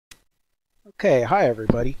Okay, hi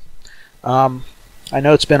everybody. I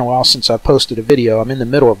know it's been a while since I've posted a video. I'm in the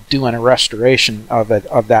middle of doing a restoration of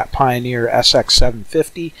that Pioneer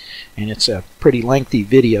SX750, and it's a pretty lengthy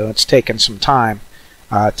video. It's taken some time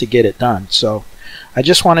to get it done. So I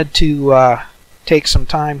just wanted to take some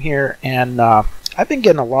time here, and I've been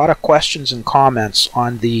getting a lot of questions and comments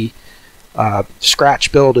on the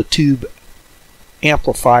scratch build a tube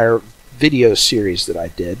amplifier video series that I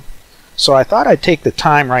did. So I thought I'd take the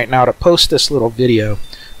time right now to post this little video.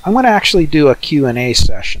 I'm going to actually do a Q&A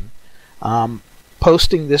session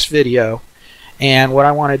posting this video, and what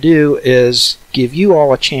I want to do is give you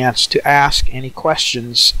all a chance to ask any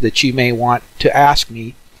questions that you may want to ask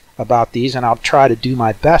me about these, and I'll try to do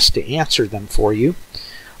my best to answer them for you.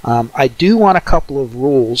 I do want a couple of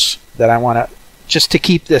rules that I want to, just to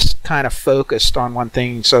keep this kind of focused on one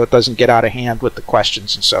thing so it doesn't get out of hand with the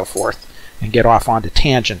questions and so forth and get off onto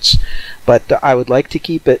tangents. But I would like to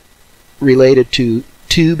keep it related to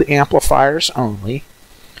tube amplifiers only.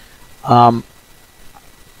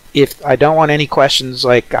 If I don't want any questions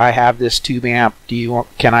like, I have this tube amp,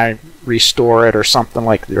 can I restore it or something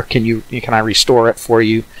like that, or can I restore it for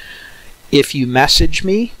you? If you message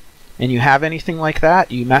me and you have anything like that,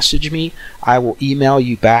 you message me, I will email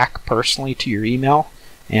you back personally to your email,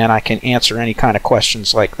 and I can answer any kind of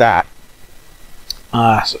questions like that.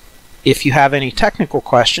 If you have any technical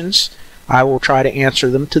questions, I will try to answer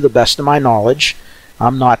them to the best of my knowledge.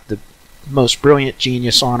 I'm not the most brilliant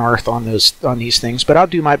genius on earth on these things, but I'll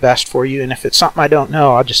do my best for you, and if it's something I don't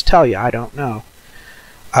know, I'll just tell you I don't know.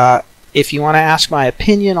 If you want to ask my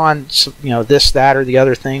opinion on this, that, or the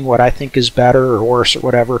other thing, what I think is better or worse or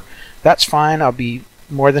whatever, that's fine. I'll be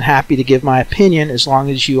more than happy to give my opinion, as long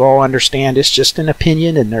as you all understand it's just an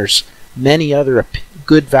opinion, and there's many other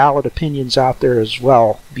good valid opinions out there as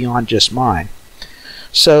well beyond just mine.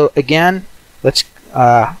 So again, let's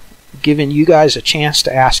giving you guys a chance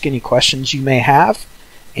to ask any questions you may have,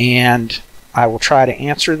 and I will try to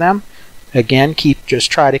answer them. Again,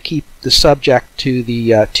 just try to keep the subject to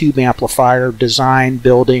the tube amplifier design,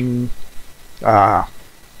 building,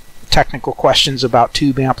 technical questions about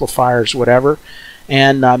tube amplifiers, whatever.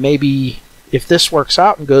 And maybe if this works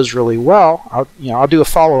out and goes really well, I'll do a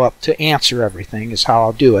follow-up to answer everything, is how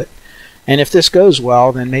I'll do it. And if this goes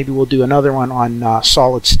well, then maybe we'll do another one on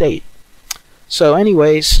solid state. So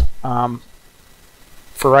anyways, for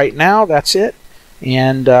right now, that's it.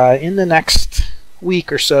 And in the next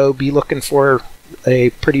week or so, be looking for a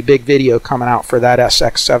pretty big video coming out for that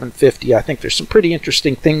SX750. I think there's some pretty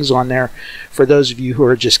interesting things on there for those of you who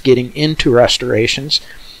are just getting into restorations.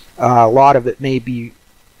 A lot of it may be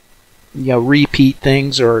repeat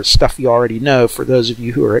things or stuff you already know for those of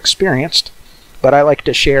you who are experienced. But I like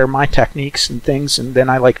to share my techniques and things, and then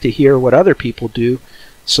I like to hear what other people do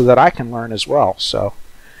so that I can learn as well. So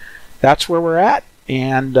that's where we're at,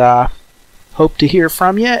 and hope to hear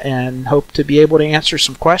from you, and hope to be able to answer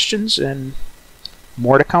some questions, and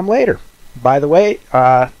more to come later. By the way,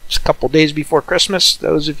 it's a couple days before Christmas.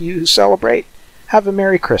 Those of you who celebrate, have a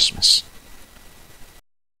Merry Christmas.